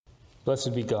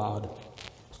Blessed be God,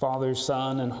 Father,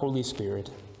 Son, and Holy Spirit.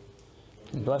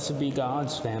 And blessed be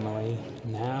God's family,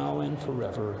 now and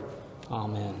forever.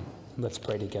 Amen. Let's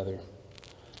pray together.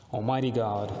 Almighty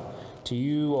God, to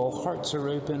you all hearts are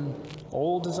open,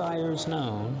 all desires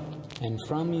known, and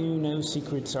from you no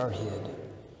secrets are hid.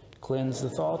 Cleanse the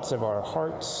thoughts of our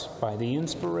hearts by the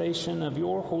inspiration of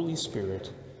your Holy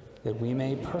Spirit, that we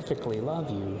may perfectly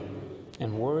love you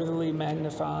and worthily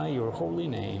magnify your holy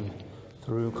name,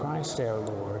 through Christ our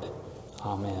Lord.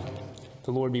 Amen.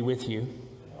 The Lord be with you.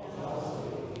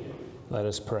 Let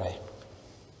us pray.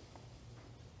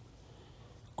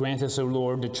 Grant us, O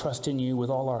Lord, to trust in you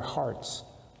with all our hearts,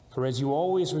 for as you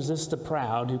always resist the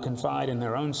proud who confide in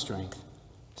their own strength,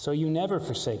 so you never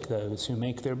forsake those who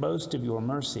make their boast of your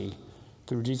mercy,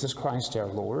 through Jesus Christ our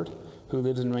Lord, who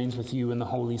lives and reigns with you in the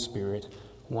Holy Spirit,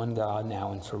 one God,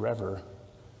 now and forever.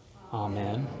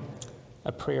 Amen.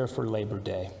 A prayer for Labor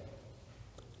Day.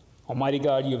 Almighty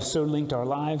God, you have so linked our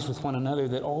lives with one another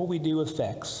that all we do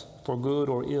affects, for good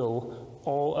or ill,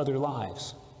 all other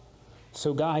lives.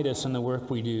 So guide us in the work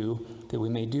we do, that we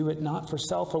may do it not for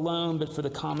self alone, but for the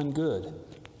common good.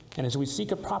 And as we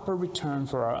seek a proper return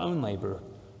for our own labor,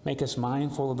 make us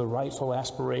mindful of the rightful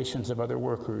aspirations of other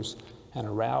workers, and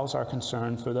arouse our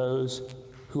concern for those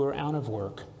who are out of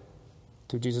work.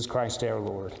 Through Jesus Christ our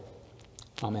Lord.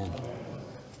 Amen.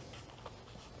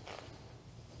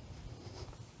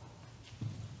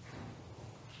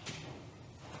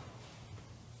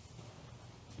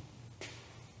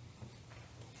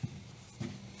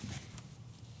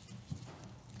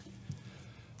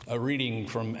 A reading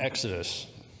from Exodus.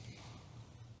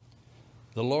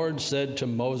 The Lord said to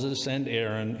Moses and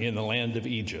Aaron in the land of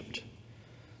Egypt,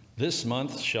 "This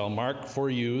month shall mark for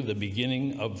you the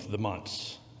beginning of the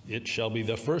months. It shall be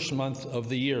the first month of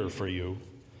the year for you.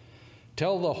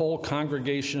 Tell the whole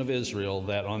congregation of Israel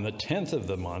that on the 10th of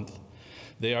the month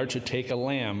they are to take a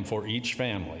lamb for each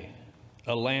family,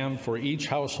 a lamb for each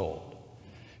household.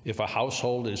 If a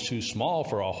household is too small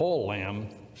for a whole lamb,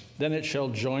 then it shall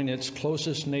join its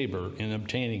closest neighbor in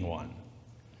obtaining one.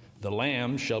 The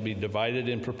lamb shall be divided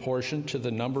in proportion to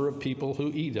the number of people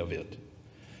who eat of it.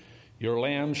 Your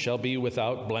lamb shall be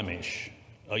without blemish,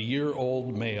 a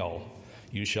year-old male.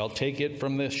 You shall take it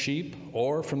from the sheep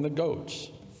or from the goats.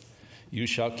 You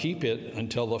shall keep it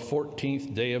until the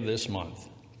 14th day of this month.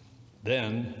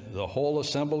 Then the whole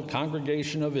assembled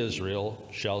congregation of Israel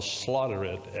shall slaughter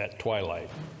it at twilight.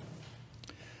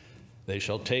 They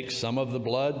shall take some of the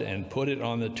blood and put it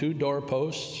on the 2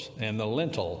 doorposts and the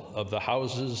lintel of the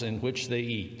houses in which they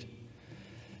eat.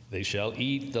 They shall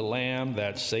eat the lamb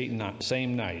that same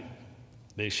night.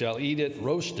 They shall eat it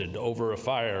roasted over a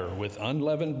fire with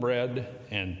unleavened bread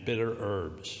and bitter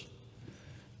herbs.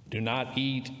 Do not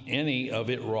eat any of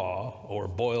it raw or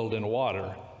boiled in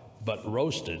water, but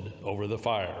roasted over the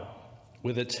fire,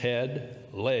 with its head,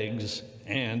 legs,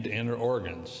 and inner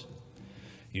organs.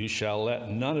 You shall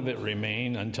let none of it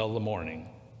remain until the morning.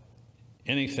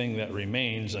 Anything that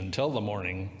remains until the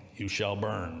morning you shall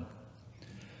burn.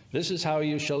 This is how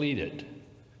you shall eat it: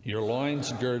 your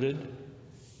loins girded,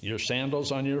 your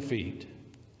sandals on your feet,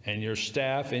 and your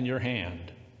staff in your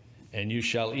hand, and you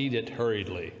shall eat it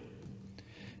hurriedly.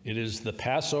 It is the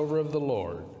Passover of the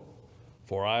Lord,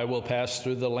 for I will pass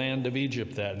through the land of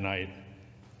Egypt that night,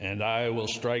 and I will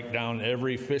strike down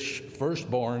every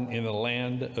firstborn in the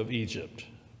land of Egypt,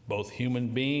 both human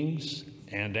beings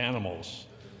and animals.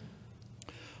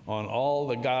 On all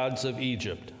the gods of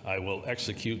Egypt I will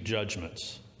execute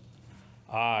judgments.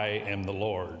 I am the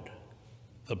Lord.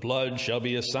 The blood shall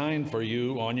be a sign for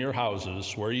you on your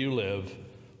houses where you live.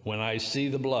 When I see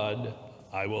the blood,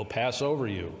 I will pass over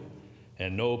you,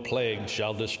 and no plague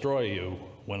shall destroy you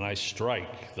when I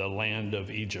strike the land of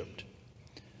Egypt.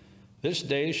 This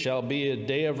day shall be a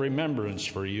day of remembrance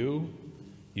for you.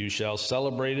 You shall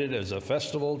celebrate it as a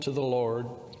festival to the Lord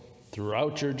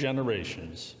throughout your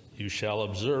generations. You shall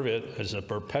observe it as a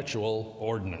perpetual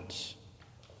ordinance."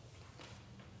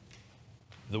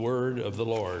 The word of the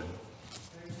Lord.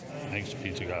 Thanks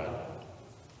be to God.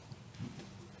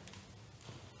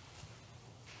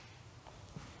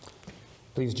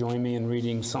 Please join me in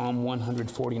reading Psalm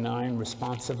 149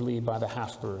 responsively by the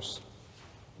half verse.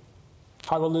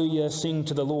 Hallelujah, sing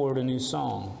to the Lord a new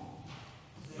song.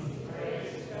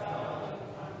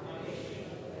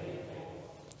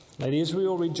 Let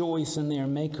Israel rejoice in their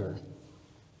Maker.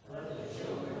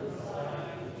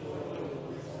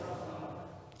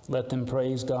 Let them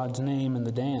praise God's name in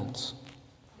the dance.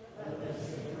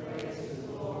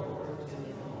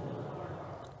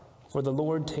 For the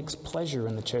Lord takes pleasure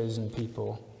in the chosen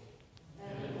people.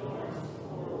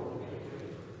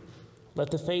 Let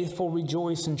the faithful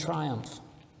rejoice in triumph.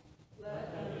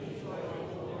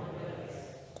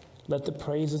 Let the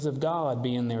praises of God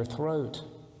be in their throat.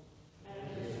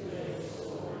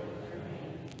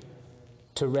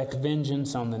 To wreak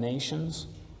vengeance on the nations.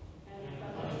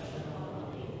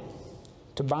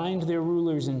 To bind their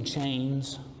rulers in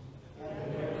chains.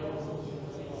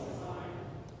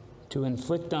 To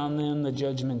inflict on them the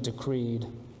judgment decreed.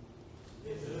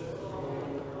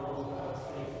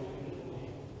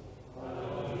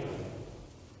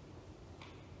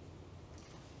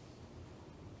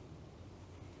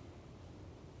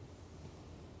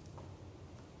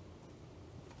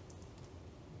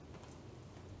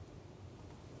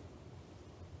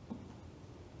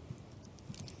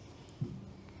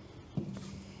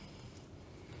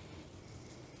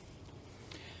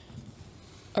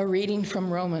 A reading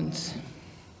from Romans.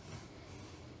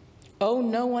 Owe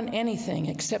no one anything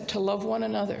except to love one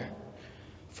another,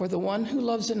 for the one who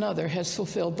loves another has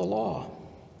fulfilled the law.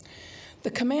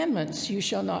 The commandments, you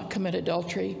shall not commit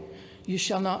adultery, you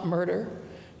shall not murder,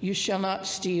 you shall not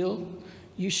steal,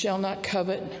 you shall not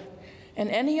covet, and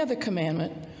any other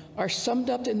commandment are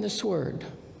summed up in this word: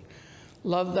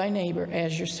 love thy neighbor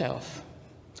as yourself.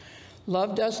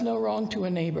 Love does no wrong to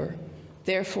a neighbor,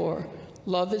 therefore,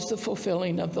 love is the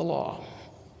fulfilling of the law.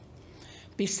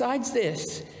 Besides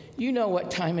this, you know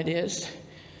what time it is,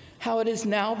 how it is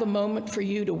now the moment for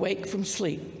you to wake from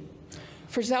sleep.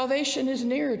 For salvation is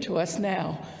nearer to us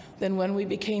now than when we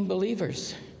became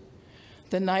believers.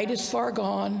 The night is far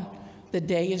gone, the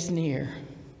day is near.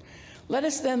 Let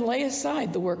us then lay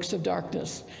aside the works of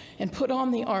darkness and put on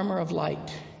the armor of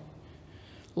light.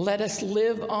 Let us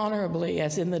live honorably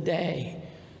as in the day,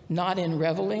 not in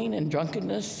reveling and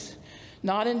drunkenness,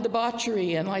 not in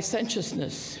debauchery and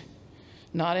licentiousness,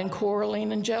 not in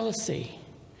quarreling and jealousy.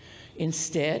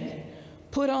 Instead,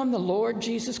 put on the Lord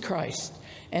Jesus Christ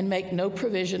and make no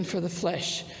provision for the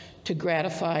flesh to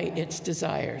gratify its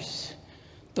desires.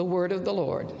 The word of the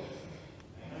Lord.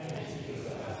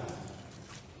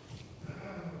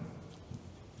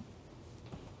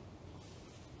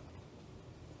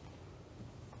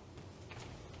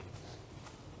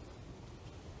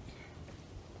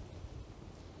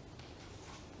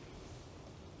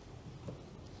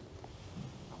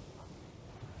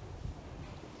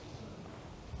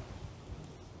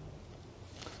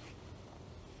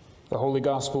 The Holy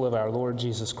Gospel of our Lord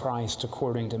Jesus Christ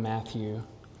according to Matthew.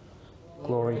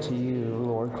 Glory to you,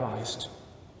 Lord Christ.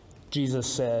 Jesus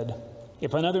said,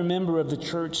 "If another member of the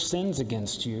church sins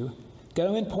against you,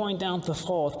 go and point out the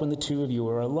fault when the two of you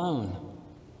are alone.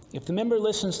 If the member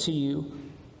listens to you,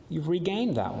 you've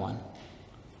regained that one.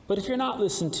 But if you're not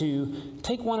listened to,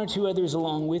 take one or two others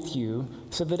along with you,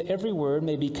 so that every word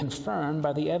may be confirmed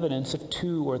by the evidence of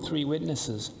 2 or 3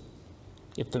 witnesses.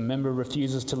 If the member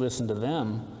refuses to listen to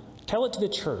them, tell it to the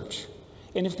church.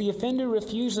 And if the offender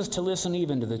refuses to listen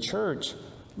even to the church,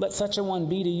 let such a one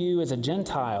be to you as a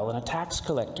Gentile and a tax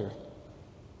collector.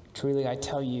 Truly I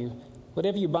tell you,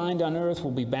 whatever you bind on earth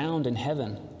will be bound in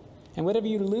heaven, and whatever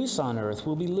you loose on earth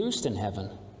will be loosed in heaven.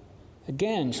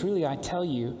 Again, truly I tell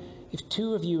you, if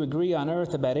 2 of you agree on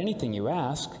earth about anything you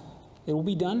ask, it will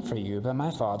be done for you by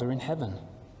my Father in heaven.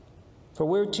 For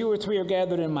where 2 or 3 are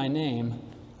gathered in my name,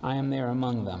 I am there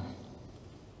among them."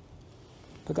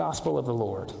 The Gospel of the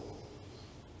Lord.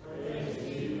 Praise to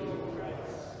you, Lord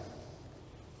Christ.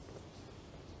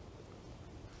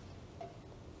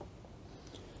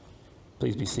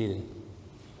 Please be seated.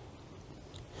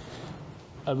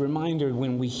 A reminder,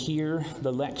 when we hear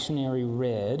the lectionary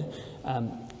read,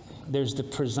 there's the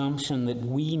presumption that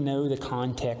we know the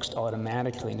context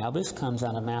automatically. Now, this comes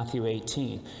out of Matthew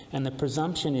 18, and the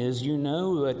presumption is you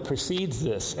know what precedes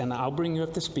this, and I'll bring you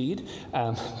up to speed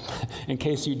in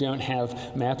case you don't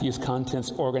have Matthew's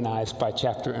contents organized by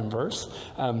chapter and verse.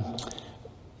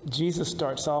 Jesus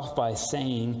starts off by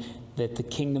saying that the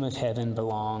kingdom of heaven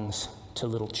belongs to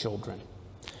little children.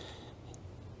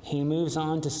 He moves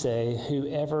on to say,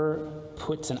 whoever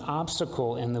puts an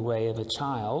obstacle in the way of a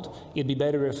child, it'd be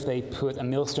better if they put a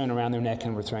millstone around their neck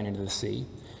and were thrown into the sea.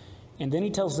 And then he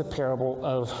tells the parable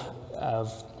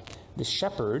of the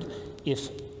shepherd. If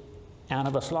out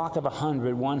of a flock of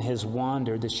 100, one has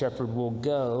wandered, the shepherd will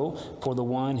go for the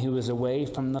one who is away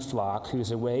from the flock, who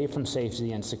is away from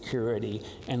safety and security,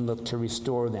 and look to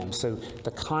restore them. So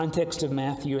the context of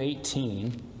Matthew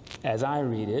 18, as I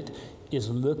read it, is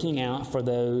looking out for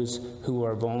those who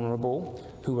are vulnerable,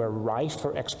 who are rife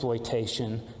for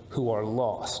exploitation, who are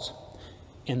lost.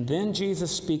 And then Jesus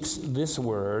speaks this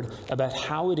word about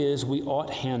how it is we ought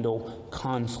handle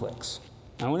conflicts.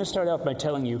 I want to start out by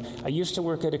telling you, I used to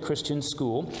work at a Christian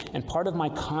school, and part of my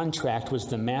contract was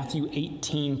the Matthew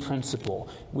 18 principle,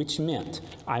 which meant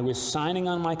I was signing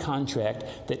on my contract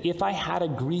that if I had a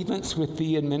grievance with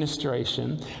the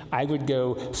administration, I would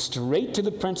go straight to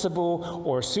the principal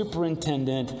or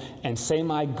superintendent and say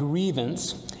my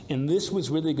grievance. And this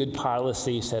was really good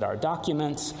policy, said our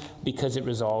documents, because it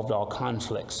resolved all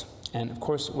conflicts. And of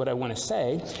course, what I want to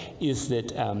say is that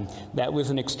that was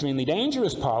an extremely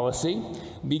dangerous policy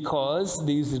because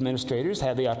these administrators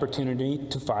had the opportunity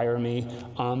to fire me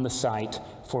on the site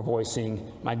for voicing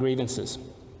my grievances.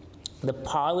 The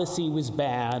policy was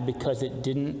bad because it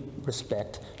didn't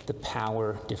respect the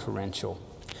power differential.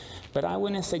 But I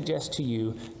want to suggest to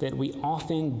you that we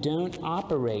often don't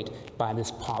operate by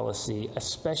this policy,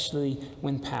 especially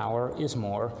when power is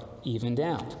more evened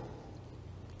out.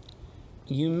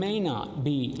 You may not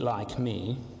be like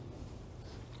me.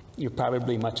 You're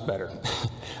probably much better.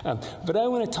 But I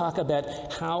want to talk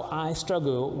about how I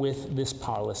struggle with this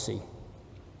policy.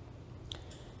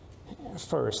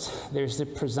 First, there's the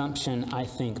presumption, I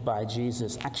think, by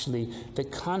Jesus, actually,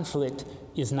 that conflict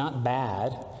is not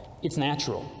bad, it's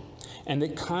natural. And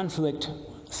that conflict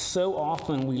so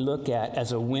often we look at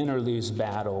as a win or lose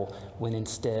battle, when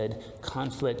instead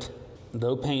conflict,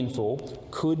 though painful,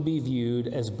 could be viewed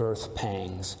as birth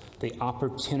pangs, the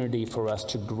opportunity for us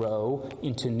to grow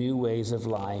into new ways of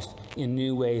life, in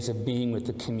new ways of being with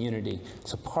the community.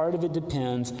 So part of it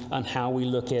depends on how we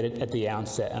look at it at the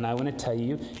outset. And I want to tell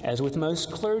you, as with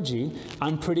most clergy,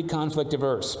 I'm pretty conflict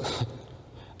averse.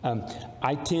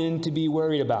 I tend to be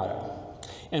worried about it.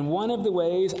 And one of the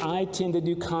ways I tend to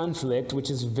do conflict, which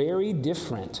is very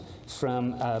different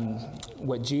from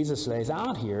what Jesus lays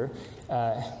out here,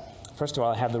 first of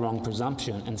all, I have the wrong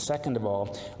presumption. And second of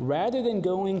all, rather than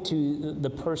going to the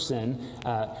person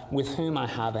with whom I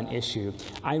have an issue,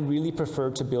 I really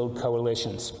prefer to build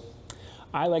coalitions.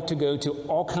 I like to go to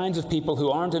all kinds of people who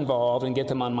aren't involved and get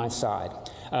them on my side.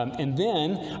 And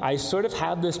then I sort of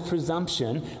have this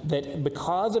presumption that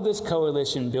because of this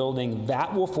coalition building,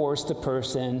 that will force the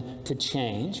person to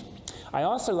change. I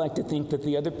also like to think that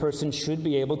the other person should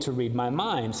be able to read my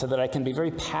mind so that I can be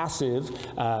very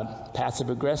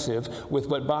passive-aggressive with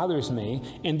what bothers me,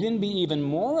 and then be even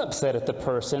more upset at the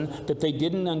person that they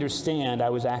didn't understand I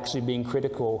was actually being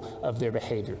critical of their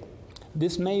behavior.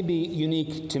 This may be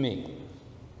unique to me.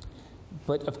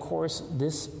 But of course,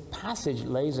 this passage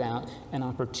lays out an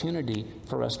opportunity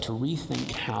for us to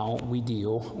rethink how we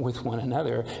deal with one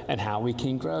another and how we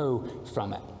can grow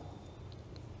from it.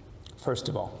 First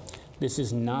of all, this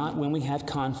is not when we have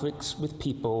conflicts with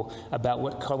people about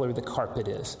what color the carpet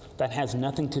is. That has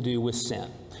nothing to do with sin.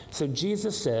 So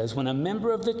Jesus says when a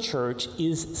member of the church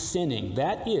is sinning,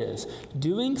 that is,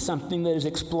 doing something that is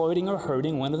exploiting or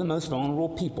hurting one of the most vulnerable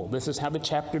people. This is how the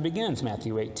chapter begins,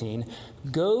 Matthew 18.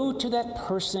 Go to that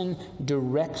person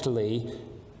directly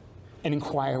and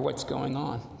inquire what's going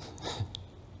on.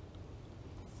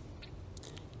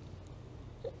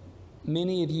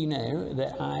 Many of you know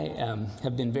that I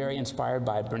have been very inspired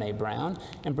by Brené Brown,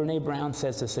 and Brené Brown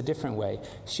says this a different way.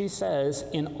 She says,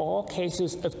 in all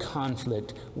cases of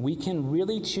conflict, we can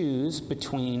really choose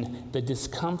between the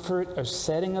discomfort of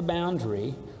setting a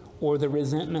boundary or the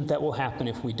resentment that will happen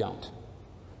if we don't.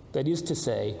 That is to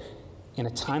say, in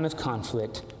a time of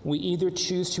conflict, we either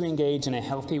choose to engage in a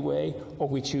healthy way or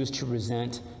we choose to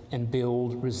resent and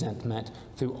build resentment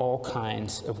through all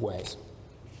kinds of ways.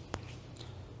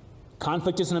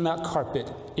 Conflict isn't about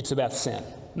carpet, it's about sin,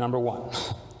 number one.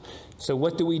 So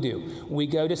what do? We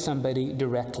go to somebody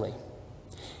directly.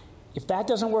 If that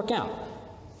doesn't work out,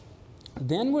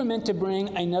 then we're meant to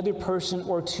bring another person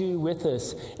or two with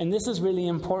us. And this is really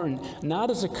important, not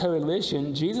as a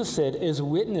coalition. Jesus said as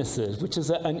witnesses, which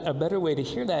is a better way to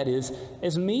hear that is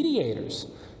as mediators,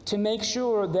 to make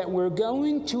sure that we're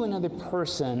going to another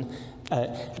person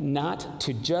not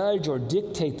to judge or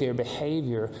dictate their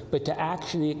behavior, but to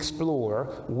actually explore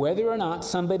whether or not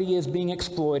somebody is being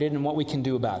exploited and what we can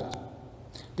do about it.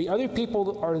 The other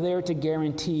people are there to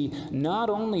guarantee not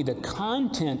only the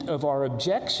content of our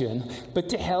objection, but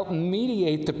to help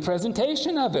mediate the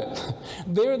presentation of it.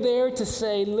 They're there to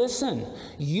say, listen,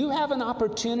 you have an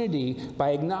opportunity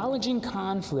by acknowledging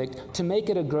conflict to make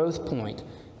it a growth point.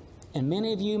 And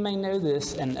many of you may know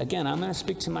this, and again, I'm going to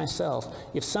speak to myself.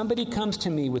 If somebody comes to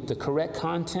me with the correct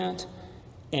content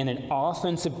and an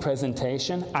offensive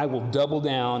presentation, I will double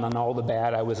down on all the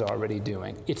bad I was already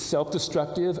doing. It's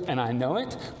self-destructive, and I know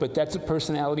it, but that's a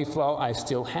personality flaw I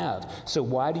still have. So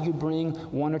why do you bring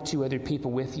one or two other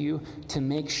people with you? To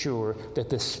make sure that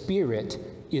the spirit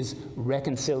is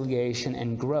reconciliation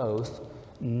and growth,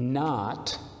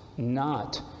 not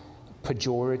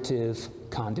pejorative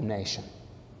condemnation.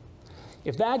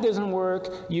 If that doesn't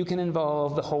work, you can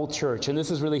involve the whole church. And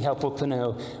this is really helpful to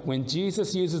know. When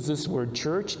Jesus uses this word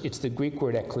church, it's the Greek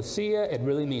word ekklesia. It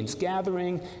really means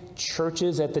gathering.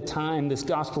 Churches at the time this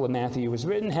Gospel of Matthew was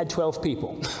written had 12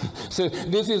 people. So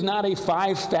this is not a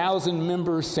 5,000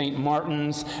 member St.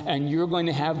 Martin's, and you're going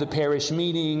to have the parish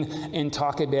meeting and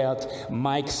talk about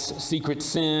Mike's secret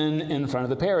sin in front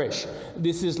of the parish.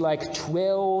 This is like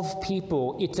 12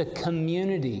 people. It's a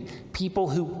community. People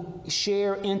who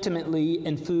share intimately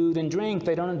in food and drink.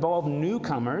 They don't involve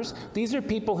newcomers. These are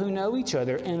people who know each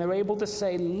other, and they're able to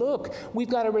say, look, we've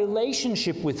got a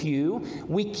relationship with you.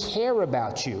 We care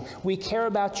about you. We care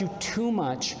about you too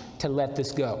much to let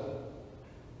this go.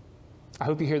 I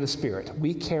hope you hear the Spirit.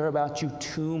 We care about you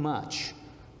too much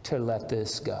to let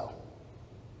this go.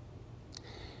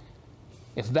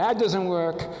 If that doesn't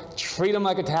work, treat them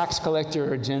like a tax collector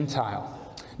or a Gentile.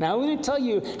 Now, I'm going to tell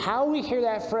you how we hear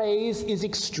that phrase is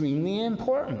extremely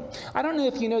important. I don't know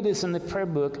if you know this in the prayer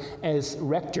book. As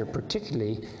rector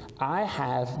particularly, I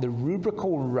have the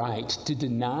rubrical right to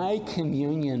deny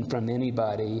communion from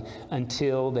anybody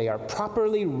until they are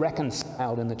properly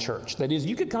reconciled in the church. That is,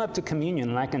 you could come up to communion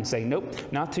and I can say, nope,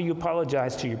 not till you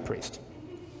apologize to your priest.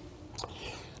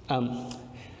 I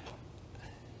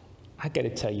got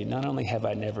to tell you, not only have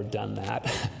I never done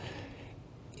that,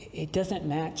 it doesn't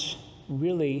match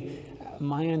really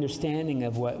my understanding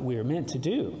of what we're meant to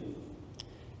do.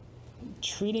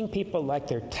 Treating people like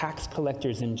they're tax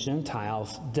collectors and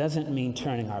Gentiles doesn't mean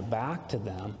turning our back to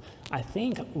them. I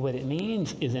think what it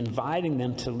means is inviting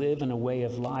them to live in a way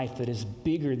of life that is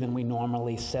bigger than we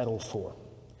normally settle for.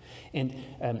 And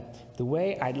the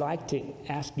way I'd like to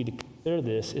ask you to consider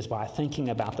this is by thinking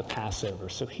about the Passover.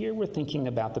 So here we're thinking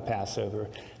about the Passover.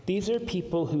 These are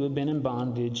people who have been in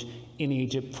bondage in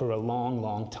Egypt for a long,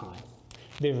 long time.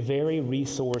 They're very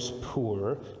resource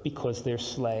poor because they're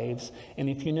slaves. And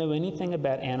if you know anything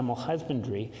about animal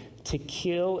husbandry, to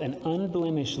kill an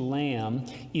unblemished lamb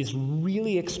is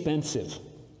really expensive.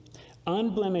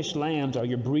 Unblemished lambs are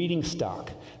your breeding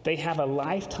stock. They have a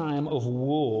lifetime of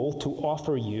wool to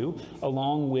offer you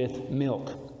along with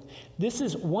milk. This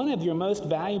is one of your most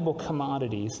valuable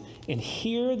commodities, and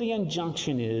here the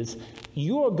injunction is,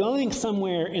 you're going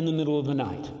somewhere in the middle of the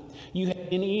night. You have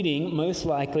been eating, most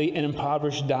likely, an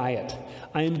impoverished diet.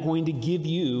 I am going to give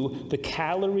you the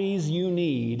calories you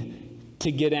need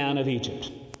to get out of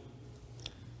Egypt.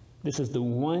 This is the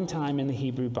one time in the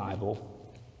Hebrew Bible,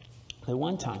 the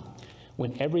one time,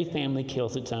 when every family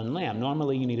kills its own lamb.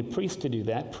 Normally, you need a priest to do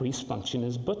that. Priests function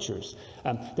as butchers.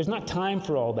 There's not time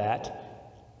for all that.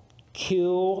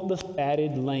 Kill the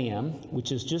fatted lamb,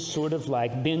 which is just sort of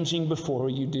like binging before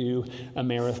you do a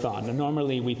marathon. Now,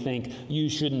 normally we think you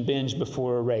shouldn't binge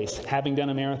before a race. Having done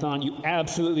a marathon, you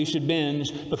absolutely should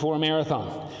binge before a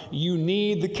marathon. You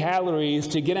need the calories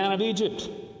to get out of Egypt.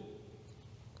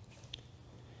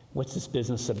 What's this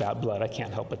business about blood? I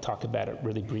can't help but talk about it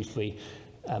really briefly.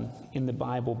 In the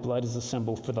Bible, blood is a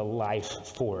symbol for the life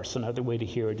force. Another way to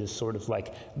hear it is sort of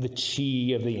like the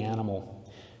chi of the animal.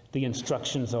 The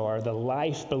instructions are, the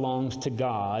life belongs to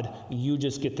God, you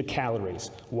just get the calories.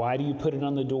 Why do you put it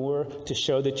on the door? To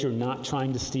show that you're not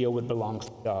trying to steal what belongs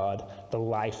to God, the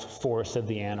life force of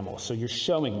the animal. So you're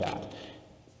showing that.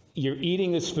 You're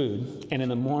eating this food, and in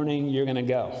the morning you're going to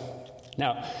go.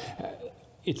 Now,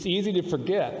 it's easy to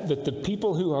forget that the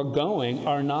people who are going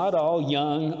are not all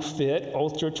young, fit,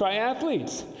 ultra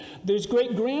triathletes. There's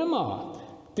great-grandma.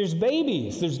 There's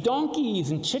babies, there's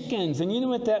donkeys and chickens, and you know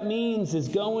what that means is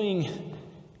going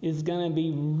is going to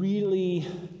be really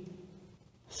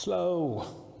slow.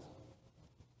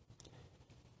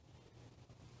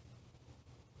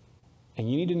 And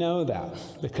you need to know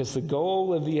that, because the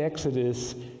goal of the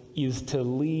Exodus is to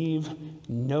leave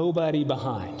nobody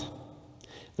behind.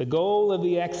 The goal of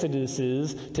the Exodus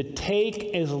is to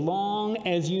take as long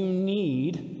as you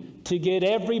need to get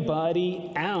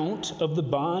everybody out of the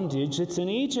bondage that's in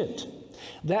Egypt.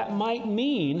 That might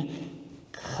mean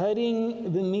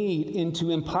cutting the meat into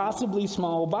impossibly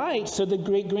small bites so that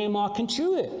great-grandma can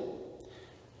chew it.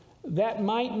 That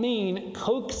might mean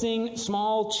coaxing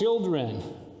small children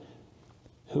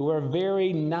who are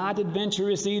very not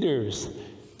adventurous eaters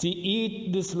to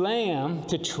eat this lamb,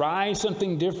 to try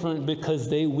something different because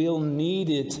they will need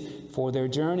it for their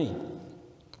journey.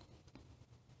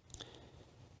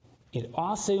 It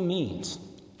also means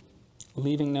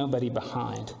leaving nobody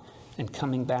behind and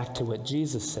coming back to what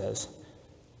Jesus says.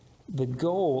 The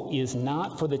goal is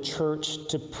not for the church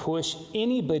to push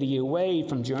anybody away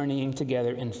from journeying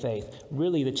together in faith.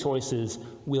 Really, the choice is,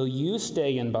 will you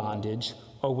stay in bondage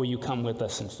or will you come with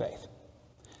us in faith?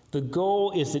 The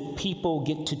goal is that people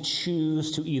get to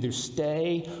choose to either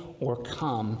stay or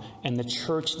come, and the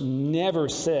church never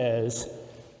says,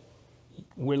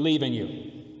 we're leaving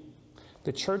you.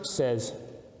 The church says,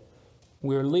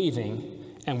 we're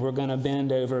leaving, and we're going to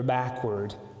bend over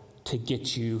backward to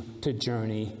get you to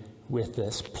journey with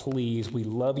us. Please, we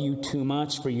love you too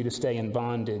much for you to stay in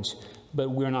bondage, but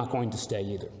we're not going to stay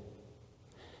either.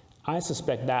 I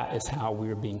suspect that is how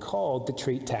we're being called to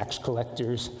treat tax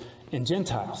collectors and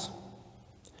Gentiles,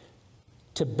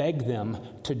 to beg them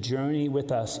to journey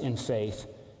with us in faith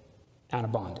out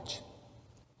of bondage.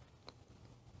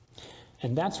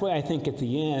 And that's why I think at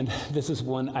the end, this is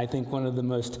one of the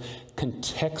most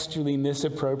contextually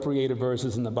misappropriated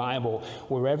verses in the Bible.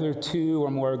 Wherever two or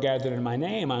more are gathered in my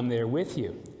name, I'm there with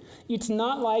you. It's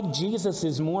not like Jesus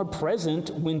is more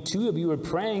present when two of you are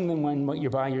praying than when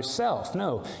you're by yourself.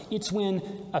 No, it's when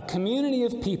a community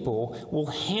of people will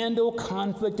handle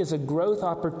conflict as a growth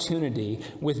opportunity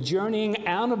with journeying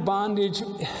out of bondage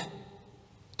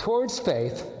towards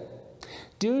faith,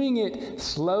 doing it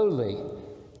slowly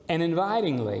and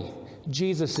invitingly.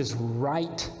 Jesus is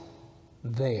right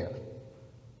there.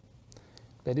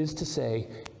 That is to say,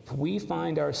 if we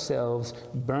find ourselves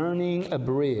burning a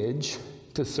bridge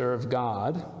to serve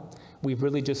God, we've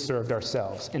really just served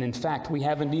ourselves. And in fact, we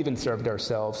haven't even served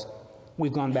ourselves.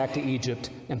 We've gone back to Egypt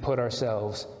and put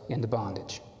ourselves into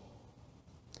bondage.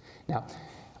 Now,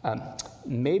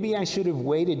 maybe I should have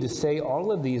waited to say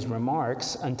all of these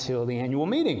remarks until the annual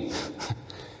meeting.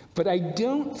 But I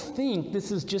don't think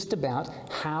this is just about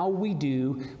how we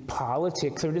do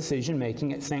politics or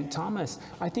decision-making at St. Thomas.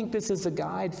 I think this is a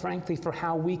guide, frankly, for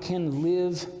how we can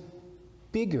live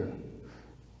bigger.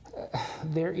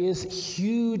 There is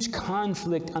huge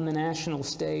conflict on the national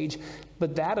stage,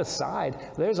 but that aside,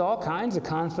 there's all kinds of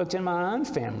conflict in my own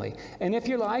family. And if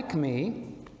you're like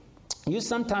me, you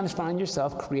sometimes find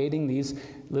yourself creating these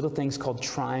little things called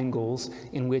triangles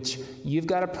in which you've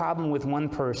got a problem with one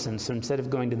person, so instead of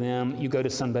going to them, you go to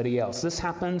somebody else. This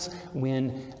happens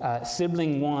when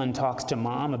sibling one talks to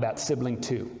mom about sibling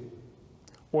two.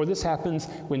 Or this happens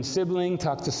when sibling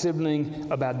talks to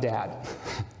sibling about dad.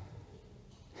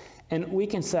 And we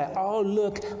can say, oh,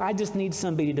 look, I just need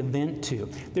somebody to vent to.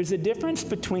 There's a difference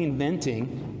between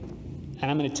venting,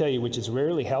 and I'm going to tell you, which is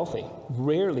rarely healthy.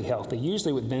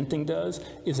 Usually what venting does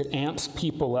is it amps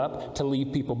people up to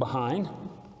leave people behind.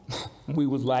 We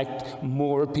would like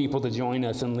more people to join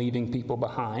us in leaving people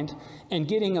behind, and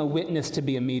getting a witness to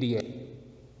be a mediator.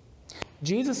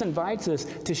 Jesus invites us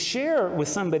to share with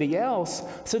somebody else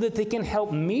so that they can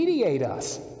help mediate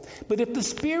us. But if the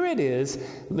spirit is,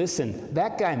 listen,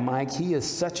 that guy Mike, he is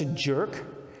such a jerk,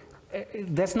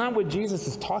 that's not what Jesus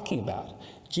is talking about.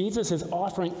 Jesus is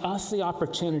offering us the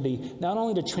opportunity not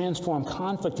only to transform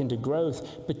conflict into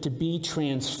growth, but to be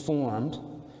transformed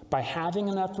by having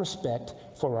enough respect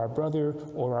for our brother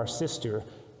or our sister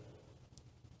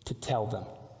to tell them.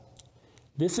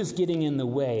 This is getting in the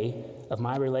way of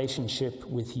my relationship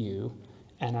with you,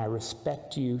 and I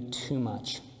respect you too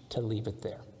much to leave it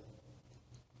there.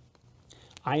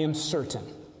 I am certain,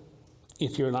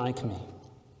 if you're like me,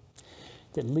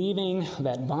 that leaving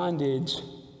that bondage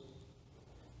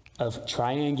of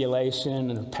triangulation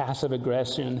and of passive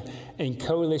aggression and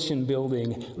coalition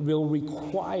building will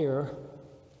require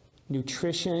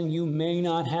nutrition you may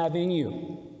not have in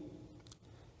you,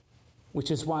 which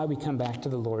is why we come back to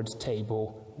the Lord's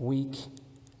table week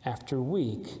after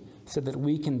week, so that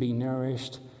we can be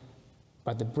nourished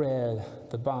by the bread,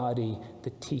 the body, the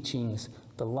teachings,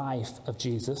 the life of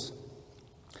Jesus.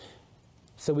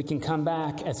 So we can come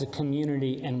back as a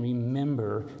community and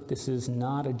remember this is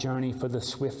not a journey for the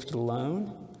swift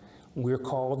alone. We're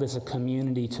called as a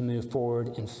community to move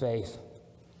forward in faith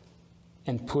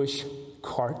and push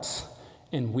carts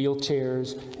and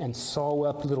wheelchairs and sew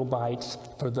up little bites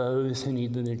for those who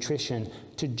need the nutrition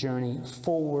to journey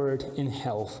forward in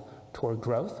health toward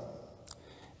growth.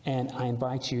 And I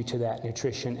invite you to that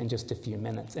nutrition in just a few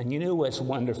minutes. And you know what's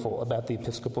wonderful about the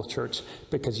Episcopal Church,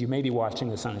 because you may be watching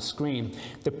this on a screen.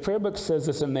 The prayer book says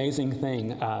this amazing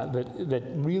thing that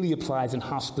really applies in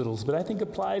hospitals, but I think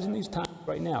applies in these times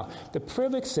right now. The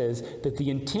prayer book says that the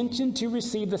intention to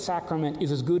receive the sacrament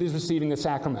is as good as receiving the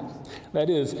sacrament. That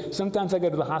is, sometimes I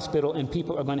go to the hospital and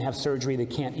people are going to have surgery, they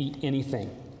can't eat anything.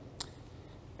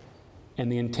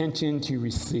 And the intention to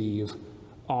receive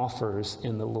offers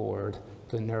in the Lord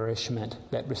the nourishment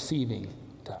that receiving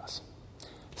does.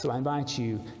 So I invite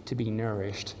you to be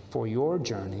nourished for your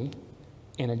journey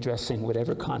in addressing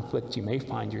whatever conflict you may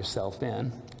find yourself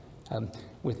in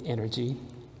with energy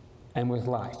and with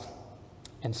life.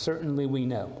 And certainly we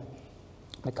know,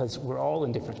 because we're all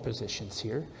in different positions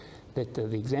here, that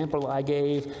the example I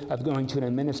gave of going to an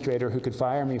administrator who could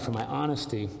fire me for my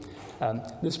honesty,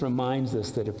 this reminds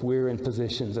us that if we're in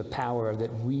positions of power,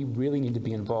 that we really need to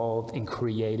be involved in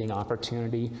creating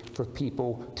opportunity for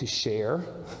people to share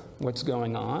what's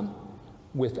going on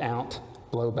without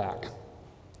blowback.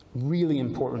 Really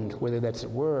important, whether that's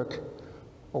at work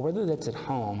or whether that's at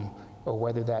home or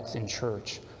whether that's in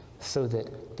church, so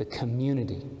that the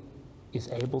community is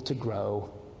able to grow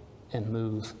and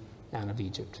move out of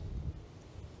Egypt.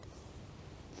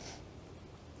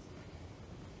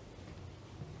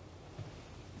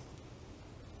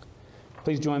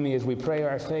 Please join me as we pray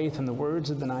our faith in the words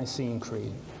of the Nicene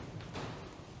Creed.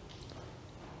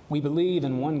 We believe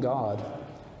in one God,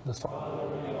 the Father,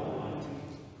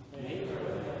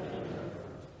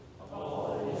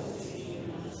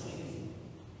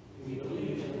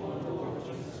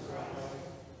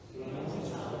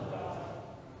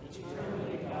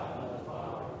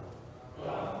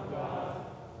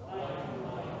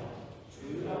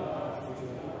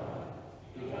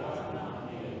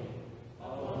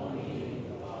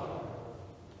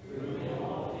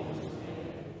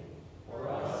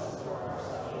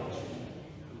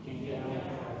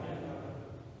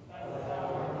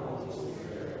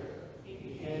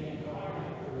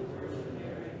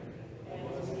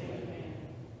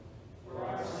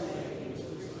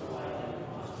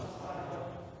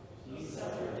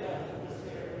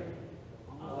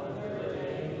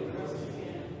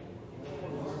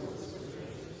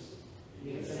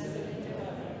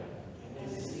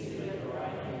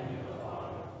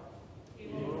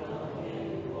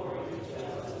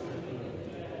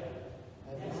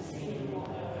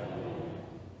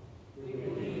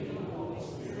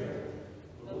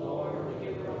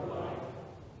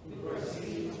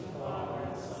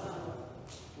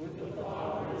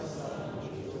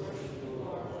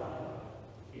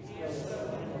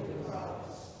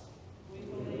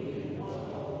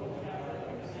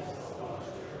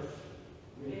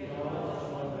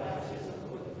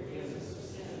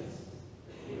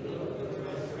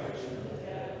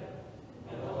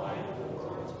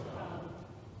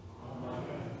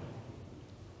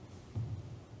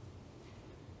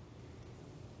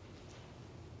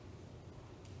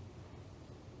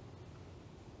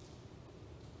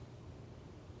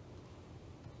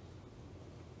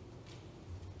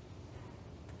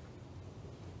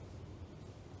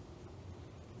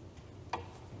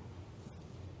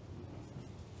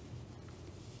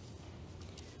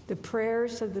 the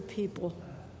prayers of the people.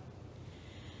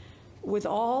 With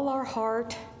all our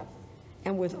heart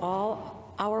and with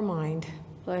all our mind,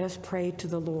 let us pray to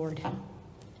the Lord.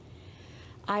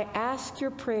 I ask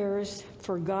your prayers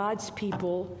for God's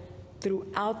people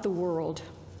throughout the world,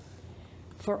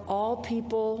 for all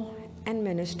people and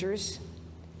ministers,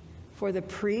 for the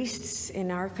priests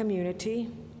in our community,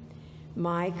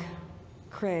 Mike,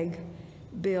 Craig,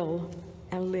 Bill,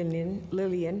 and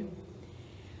Lillian,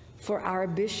 for our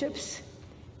bishops,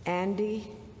 Andy,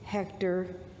 Hector,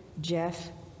 Jeff,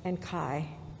 and Kai.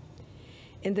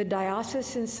 In the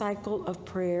diocesan cycle of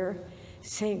prayer,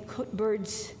 St.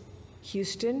 Cuthbert's,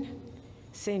 Houston,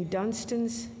 St.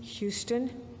 Dunstan's, Houston,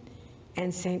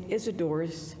 and St.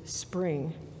 Isidore's,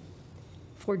 Spring.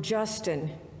 For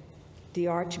Justin, the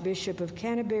Archbishop of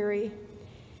Canterbury,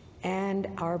 and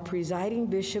our presiding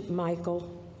Bishop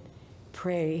Michael,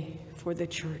 pray for the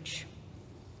Church.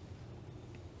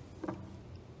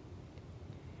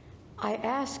 I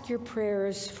ask your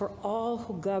prayers for all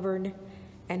who govern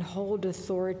and hold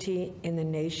authority in the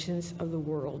nations of the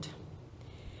world,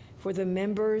 for the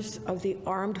members of the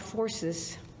armed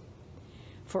forces,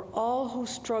 for all who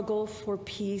struggle for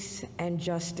peace and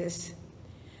justice,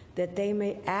 that they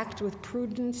may act with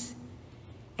prudence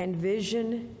and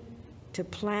vision to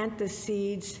plant the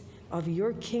seeds of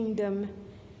your kingdom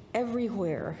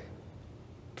everywhere.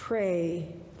 Pray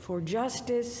for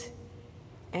justice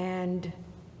and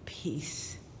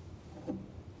peace.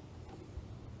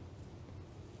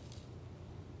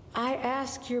 I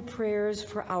ask your prayers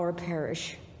for our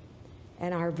parish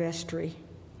and our vestry,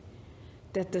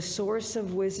 that the source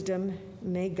of wisdom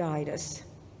may guide us,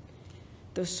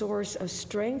 the source of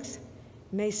strength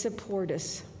may support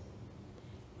us,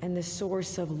 and the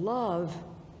source of love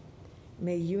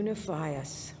may unify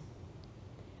us.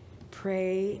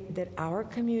 Pray that our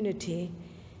community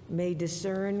may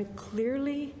discern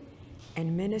clearly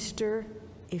and minister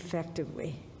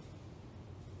effectively.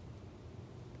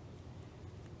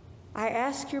 I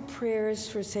ask your prayers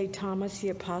for St. Thomas the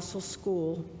Apostle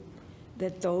School,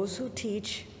 that those who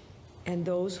teach and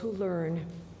those who learn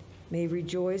may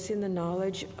rejoice in the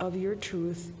knowledge of your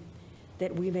truth,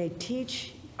 that we may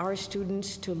teach our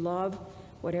students to love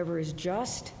whatever is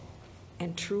just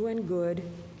and true and good.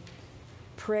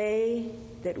 Pray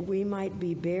that we might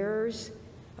be bearers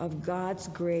of God's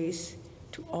grace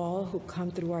to all who come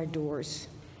through our doors.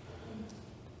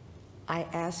 I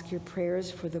ask your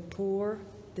prayers for the poor,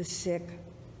 the sick,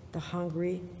 the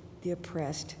hungry, the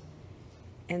oppressed,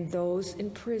 and those in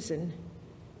prison.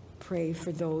 Pray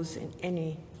for those in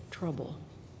any trouble.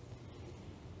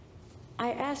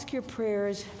 I ask your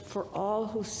prayers for all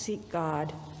who seek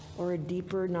God or a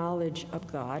deeper knowledge of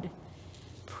God.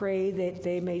 Pray that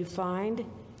they may find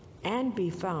and be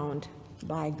found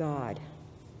by God.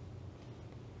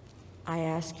 I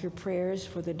ask your prayers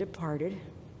for the departed.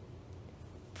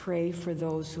 Pray for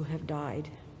those who have died.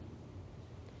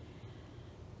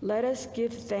 Let us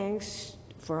give thanks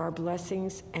for our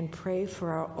blessings and pray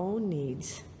for our own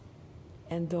needs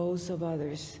and those of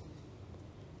others,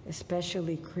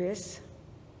 especially Chris,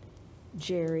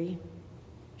 Jerry,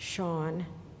 Sean,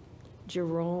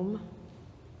 Jerome,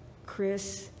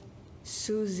 Chris,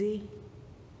 Susie,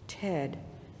 Ted,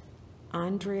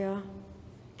 Andrea,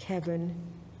 Kevin,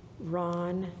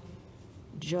 Ron,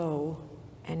 Joe,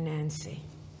 and Nancy.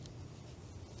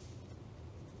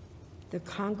 The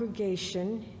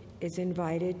congregation is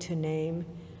invited to name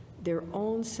their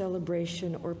own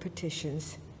celebration or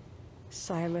petitions,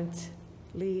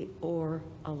 silently or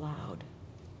aloud.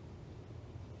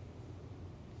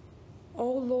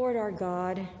 O Lord our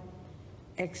God,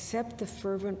 accept the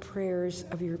fervent prayers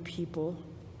of your people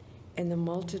and the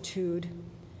multitude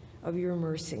of your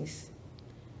mercies.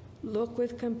 Look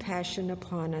with compassion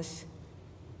upon us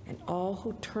and all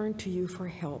who turn to you for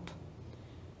help.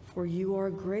 For you are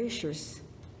gracious,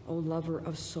 O lover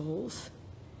of souls,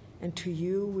 and to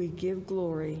you we give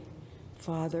glory,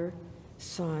 Father,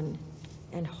 Son,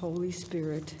 and Holy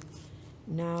Spirit,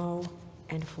 now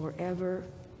and forever.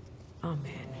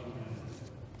 Amen.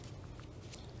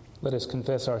 Let us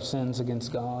confess our sins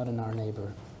against God and our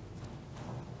neighbor.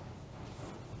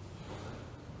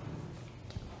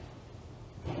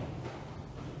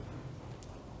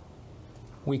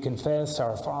 We confess,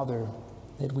 our Father,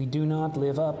 that we do not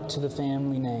live up to the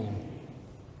family name.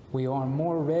 We are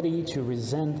more ready to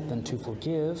resent than to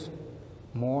forgive,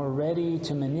 more ready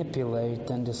to manipulate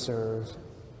than to serve,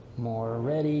 more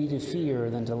ready to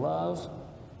fear than to love,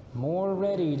 more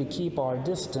ready to keep our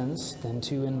distance than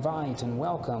to invite and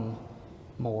welcome,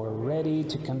 more ready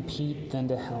to compete than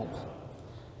to help.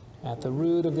 At the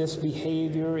root of this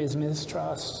behavior is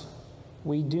mistrust.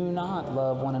 We do not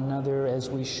love one another as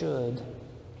we should,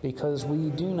 because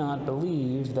we do not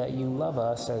believe that you love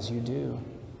us as you do.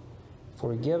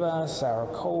 Forgive us our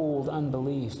cold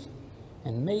unbelief,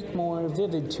 and make more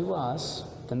vivid to us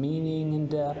the meaning and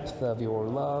depth of your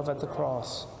love at the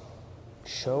cross.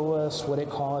 Show us what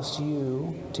it cost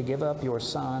you to give up your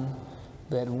Son,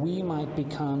 that we might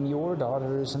become your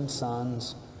daughters and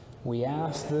sons. We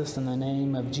ask this in the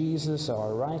name of Jesus,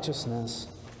 our righteousness.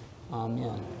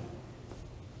 Amen.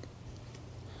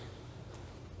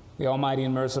 The Almighty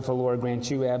and merciful Lord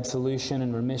grant you absolution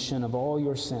and remission of all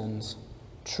your sins,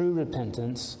 true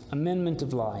repentance, amendment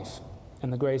of life,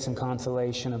 and the grace and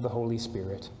consolation of the Holy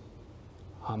Spirit.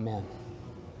 Amen.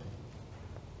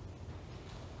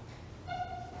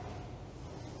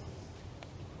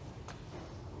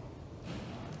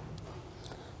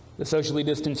 The socially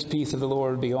distanced peace of the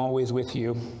Lord be always with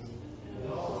you.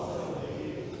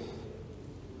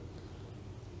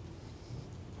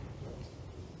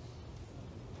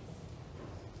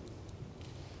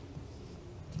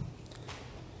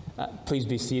 Please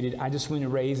be seated. I just want to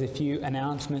raise a few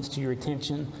announcements to your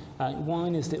attention.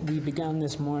 One is that we've begun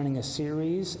this morning a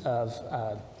series of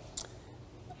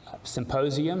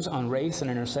symposiums on race and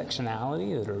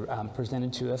intersectionality that are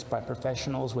presented to us by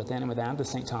professionals within and without the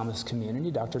St. Thomas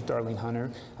community. Dr. Darlene Hunter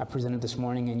presented this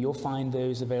morning, and you'll find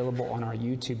those available on our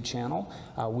YouTube channel.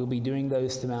 We'll be doing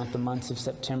those throughout the months of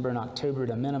September and October at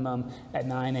a minimum at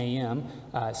 9 a.m.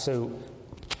 So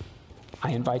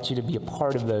I invite you to be a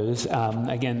part of those.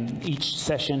 Again, each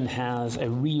session has a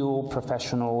real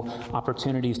professional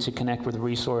opportunities to connect with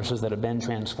resources that have been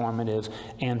transformative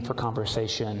and for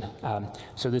conversation.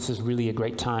 So this is really a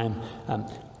great time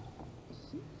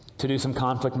to do some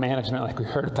conflict management like we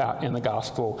heard about in the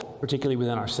gospel, particularly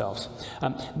within ourselves.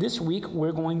 This week,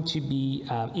 we're going to be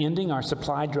ending our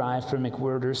supply drive for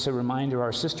McWhirter. So reminder,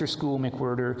 our sister school,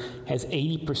 McWhirter, has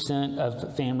 80%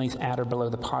 of families at or below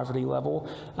the poverty level.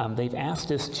 They've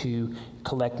asked us to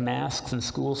collect masks and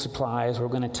school supplies. We're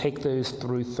going to take those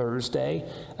through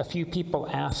Thursday. A few people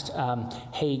asked,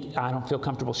 hey, I don't feel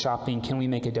comfortable shopping. Can we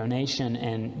make a donation?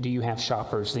 And do you have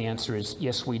shoppers? The answer is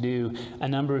yes, we do. A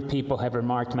number of people have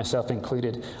remarked, myself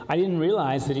included, I didn't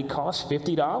realize that it costs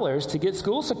 $50 to get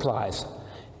school supplies.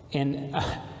 And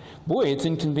Boy, it's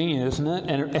inconvenient, isn't it?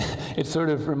 And it sort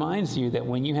of reminds you that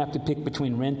when you have to pick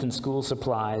between rent and school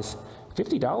supplies,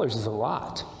 $50 is a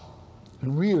lot.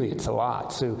 Really, it's a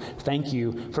lot. So thank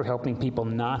you for helping people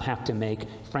not have to make,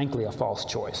 frankly, a false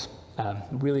choice.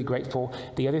 Really grateful.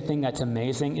 The other thing that's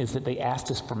amazing is that they asked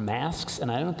us for masks,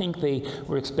 and I don't think they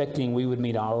were expecting we would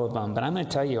meet all of them. But I'm going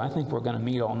to tell you, I think we're going to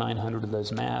meet all 900 of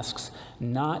those masks,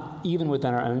 not even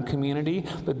within our own community,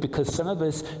 but because some of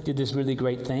us did this really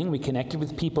great thing. We connected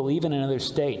with people even in other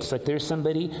states. Like there's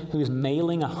somebody who's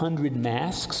mailing 100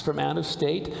 masks from out of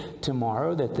state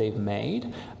tomorrow that they've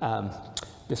made.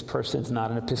 This person's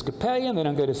not an Episcopalian. They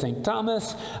don't go to St.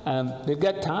 Thomas. They've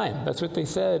got time. That's what they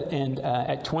said. And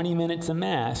at 20 minutes a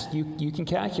mass, you can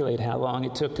calculate how long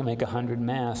it took to make 100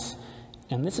 masks.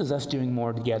 And this is us doing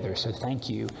more together. So thank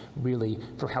you, really,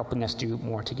 for helping us do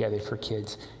more together for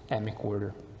kids at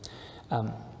McWhorter.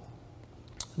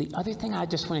 The other thing I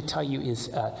just want to tell you is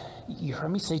you heard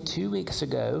me say 2 weeks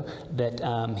ago that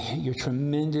your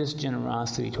tremendous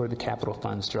generosity toward the Capital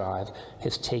Funds Drive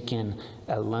has taken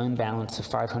a loan balance of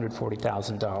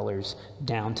 $540,000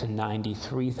 down to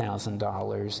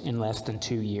 $93,000 in less than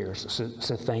 2 years.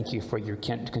 So thank you for your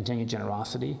continued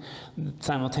generosity.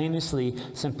 Simultaneously,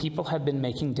 some people have been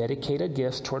making dedicated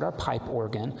gifts toward our pipe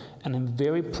organ, and I'm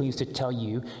very pleased to tell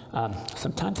you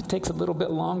sometimes it takes a little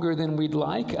bit longer than we'd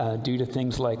like due to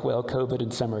things like, well, COVID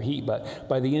and summer heat, but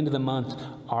by the end of the month,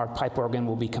 our pipe organ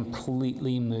will be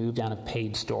completely moved out of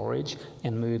paid storage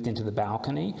and moved into the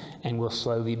balcony, and we'll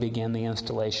slowly begin the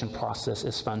installation process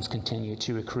as funds continue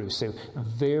to accrue. So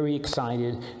very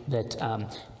excited that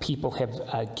people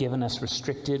have given us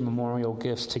restricted memorial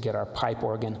gifts to get our pipe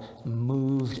organ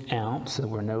moved out, so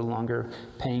we're no longer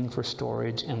paying for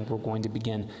storage, and we're going to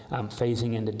begin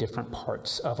phasing into different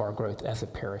parts of our growth as a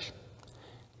parish.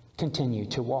 Continue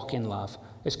to walk in love,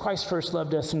 as Christ first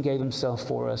loved us and gave himself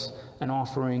for us, an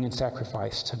offering and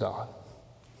sacrifice to God.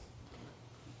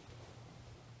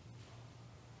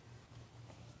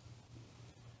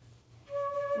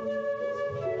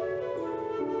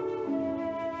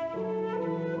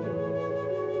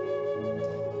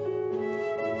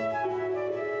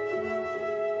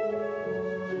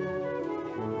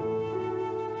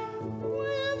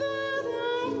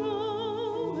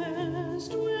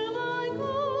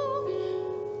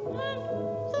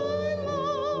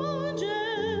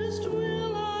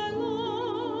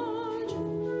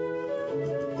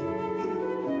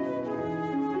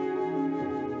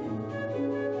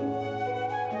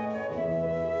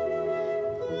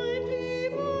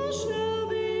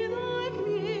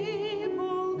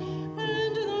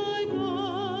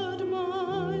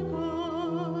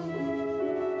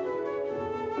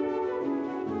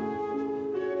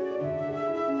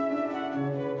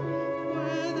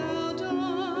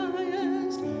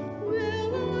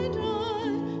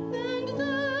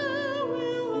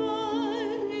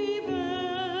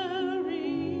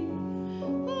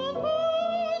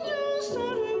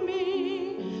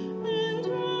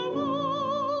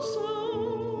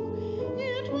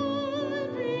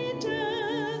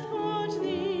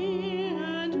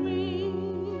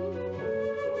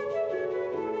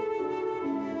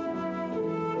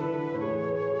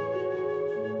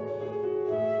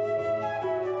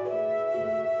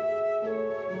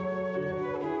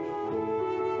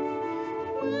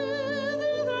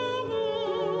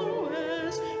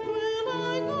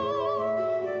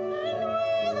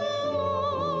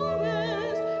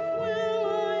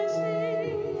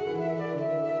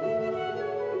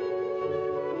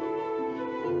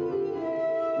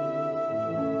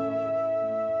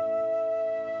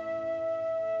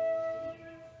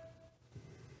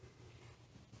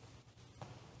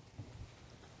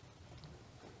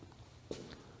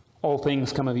 All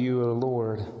things come of you, O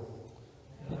Lord.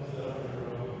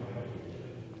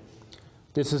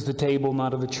 This is the table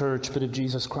not of the church, but of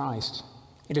Jesus Christ.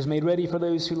 It is made ready for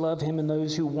those who love him and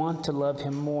those who want to love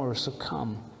him more. So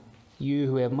come, you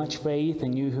who have much faith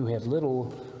and you who have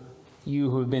little, you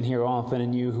who have been here often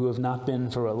and you who have not been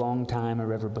for a long time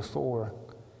or ever before,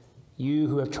 you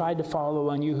who have tried to follow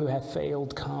and you who have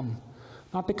failed, come.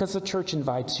 Not because the church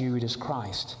invites you, it is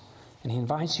Christ, and he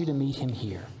invites you to meet him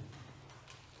here.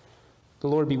 The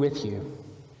Lord be with you.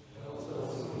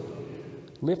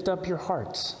 Lift up your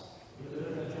hearts.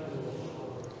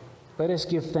 Let us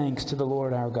give thanks to the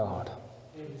Lord our God.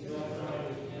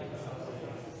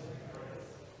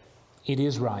 It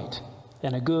is right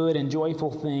and a good and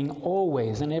joyful thing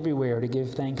always and everywhere to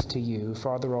give thanks to you,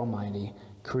 Father Almighty,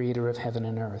 creator of heaven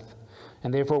and earth.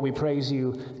 And therefore we praise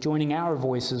you, joining our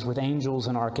voices with angels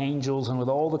and archangels and with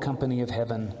all the company of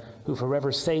heaven, who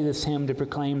forever say this hymn to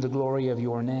proclaim the glory of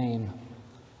your name.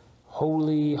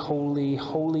 Holy, holy,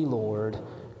 holy Lord,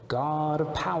 God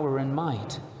of power and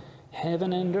might.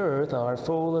 Heaven and earth are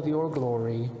full of your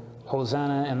glory.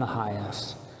 Hosanna in the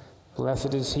highest.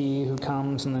 Blessed is he who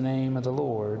comes in the name of the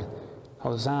Lord.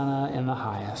 Hosanna in the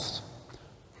highest.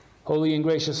 Holy and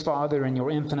gracious Father, in your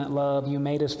infinite love, you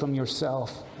made us from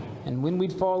yourself. And when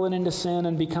we'd fallen into sin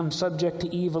and become subject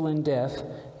to evil and death,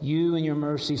 you in your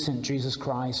mercy sent Jesus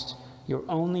Christ, your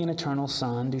only and eternal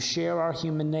Son, to share our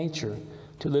human nature,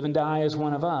 to live and die as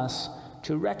one of us,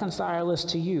 to reconcile us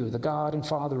to you, the God and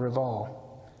Father of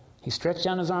all. He stretched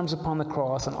down his arms upon the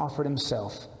cross and offered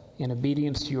himself, in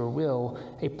obedience to your will,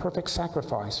 a perfect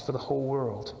sacrifice for the whole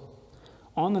world.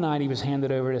 On the night he was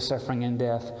handed over to suffering and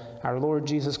death, our Lord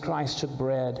Jesus Christ took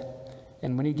bread,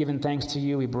 and when he'd given thanks to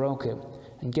you, he broke it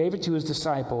and gave it to his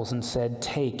disciples and said,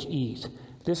 "Take, eat.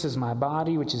 This is my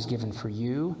body, which is given for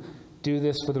you. Do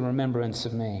this for the remembrance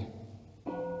of me."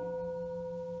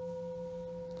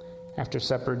 After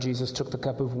supper, Jesus took the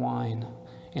cup of wine,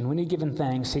 and when he'd given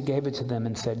thanks, he gave it to them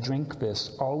and said, "Drink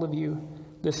this, all of you.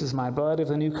 This is my blood of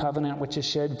the new covenant, which is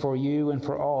shed for you and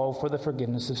for all for the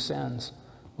forgiveness of sins.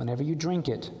 Whenever you drink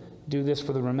it, do this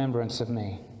for the remembrance of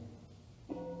me."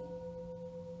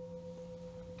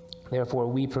 Therefore,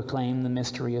 we proclaim the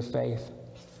mystery of faith.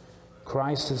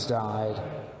 Christ has died.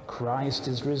 Christ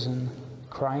is risen.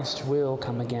 Christ will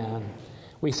come again.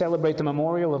 We celebrate the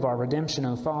memorial of our redemption,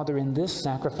 O Father, in this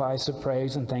sacrifice of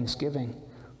praise and thanksgiving.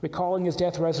 Recalling his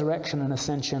death, resurrection, and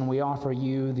ascension, we offer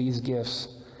you these gifts.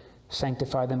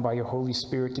 Sanctify them by your Holy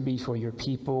Spirit to be for your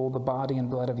people the body and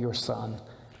blood of your Son,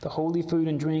 the holy food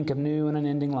and drink of new and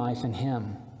unending life in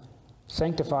him.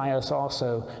 Sanctify us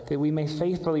also, that we may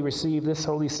faithfully receive this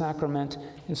holy sacrament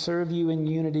and serve you in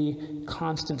unity,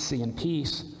 constancy, and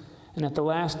peace, and at the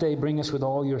last day bring us with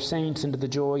all your saints into the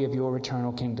joy of your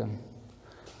eternal kingdom.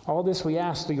 All this we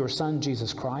ask through your Son,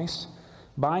 Jesus Christ.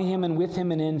 By him and with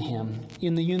him and in him,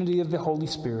 in the unity of the Holy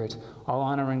Spirit, all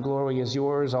honor and glory is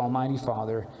yours, Almighty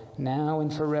Father, now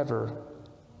and forever.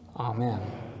 Amen.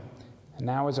 And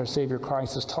now, as our Savior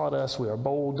Christ has taught us, we are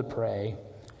bold to pray.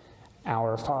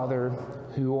 Our Father,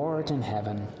 who art in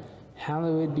heaven,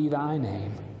 hallowed be thy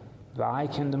name. Thy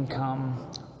kingdom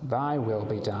come, thy will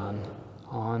be done,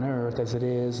 on earth as it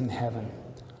is in heaven.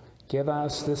 Give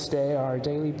us this day our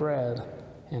daily bread,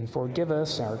 and forgive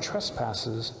us our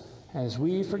trespasses, as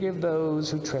we forgive those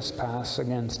who trespass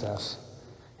against us.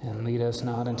 And lead us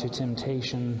not into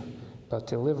temptation, but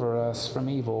deliver us from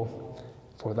evil.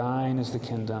 For thine is the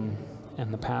kingdom,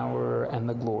 and the power, and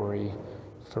the glory,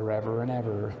 forever and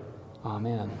ever.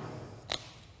 Amen.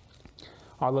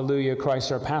 Alleluia,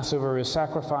 Christ our Passover is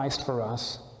sacrificed for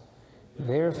us.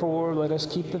 Therefore, let us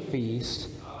keep the feast.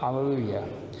 Alleluia.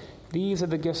 These are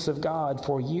the gifts of God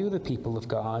for you, the people of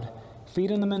God. Feed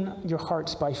them in your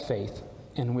hearts by faith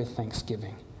and with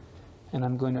thanksgiving. And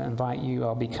I'm going to invite you,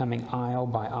 I'll be coming aisle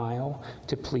by aisle,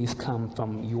 to please come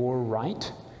from your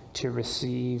right to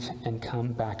receive and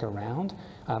come back around.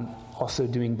 Also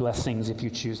doing blessings if you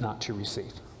choose not to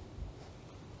receive.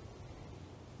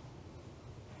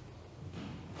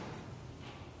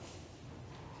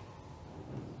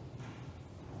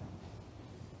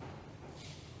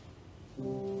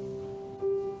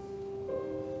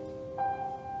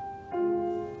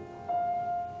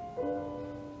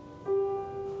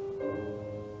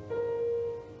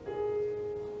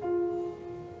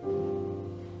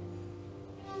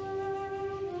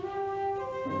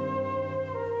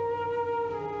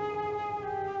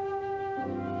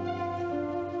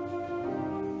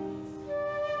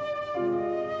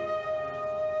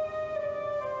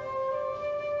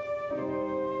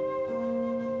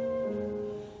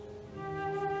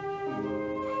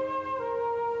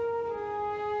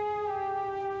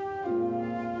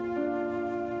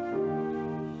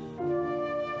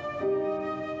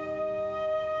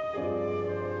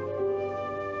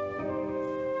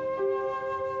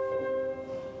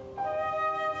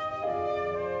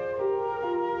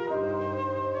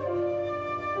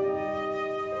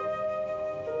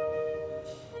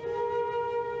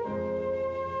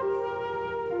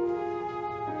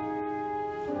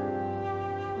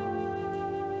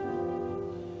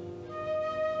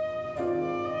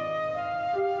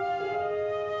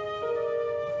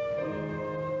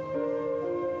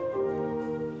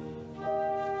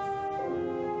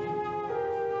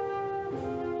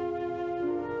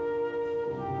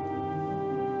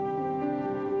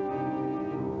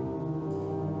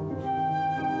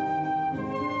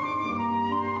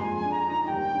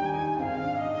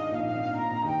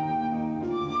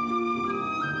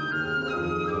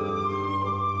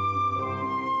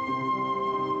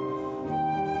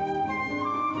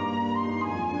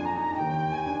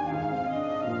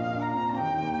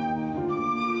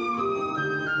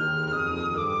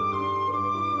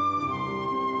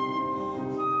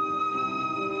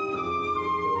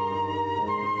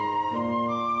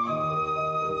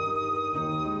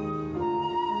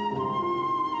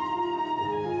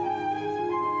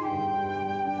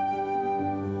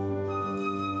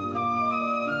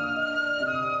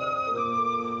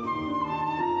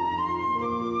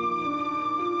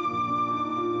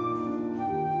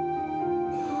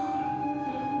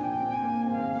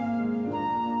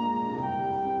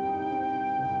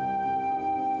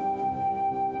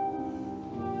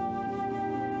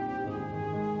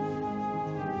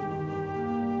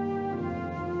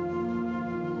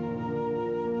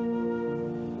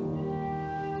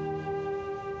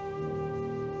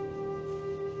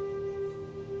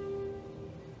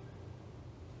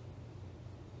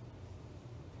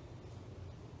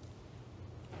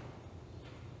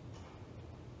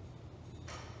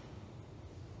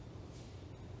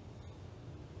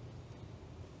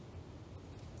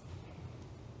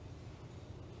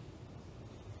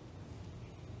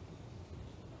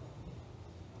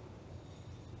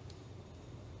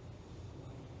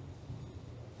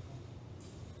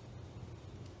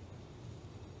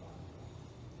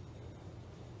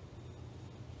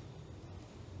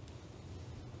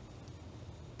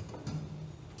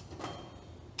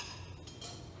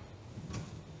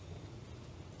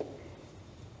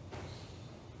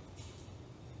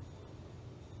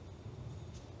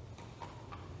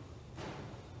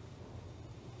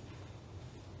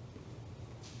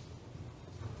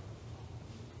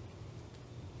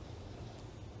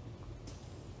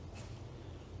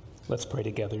 Let's pray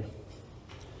together.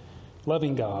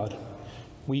 Loving God,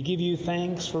 we give you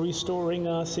thanks for restoring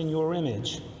us in your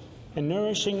image and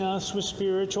nourishing us with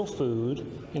spiritual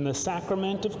food in the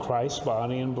sacrament of Christ's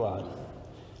body and blood.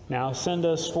 Now send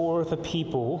us forth a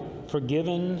people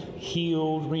forgiven,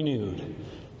 healed, renewed,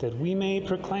 that we may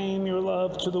proclaim your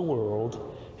love to the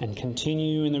world and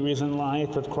continue in the risen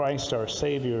life of Christ our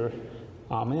Savior.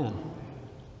 Amen.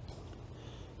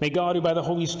 May God, who by the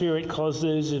Holy Spirit cause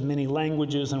those of many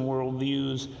languages and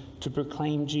worldviews to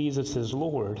proclaim Jesus as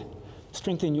Lord,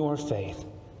 strengthen your faith,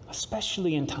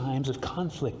 especially in times of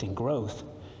conflict and growth,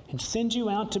 and send you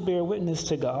out to bear witness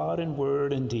to God in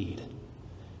word and deed.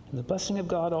 And the blessing of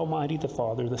God Almighty, the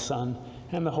Father, the Son,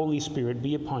 and the Holy Spirit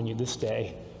be upon you this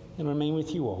day and remain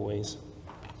with you always.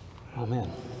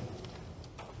 Amen.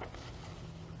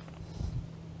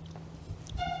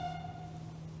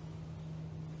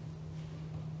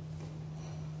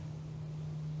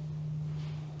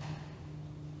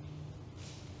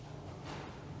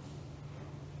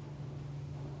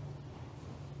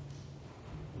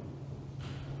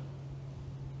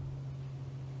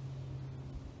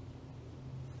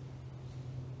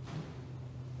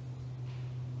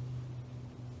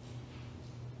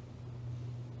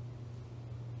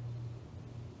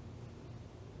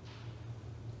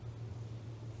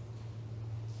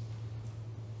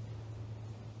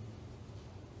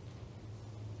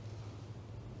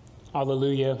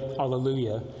 Alleluia,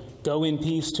 alleluia. Go in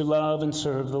peace to love and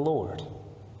serve the Lord.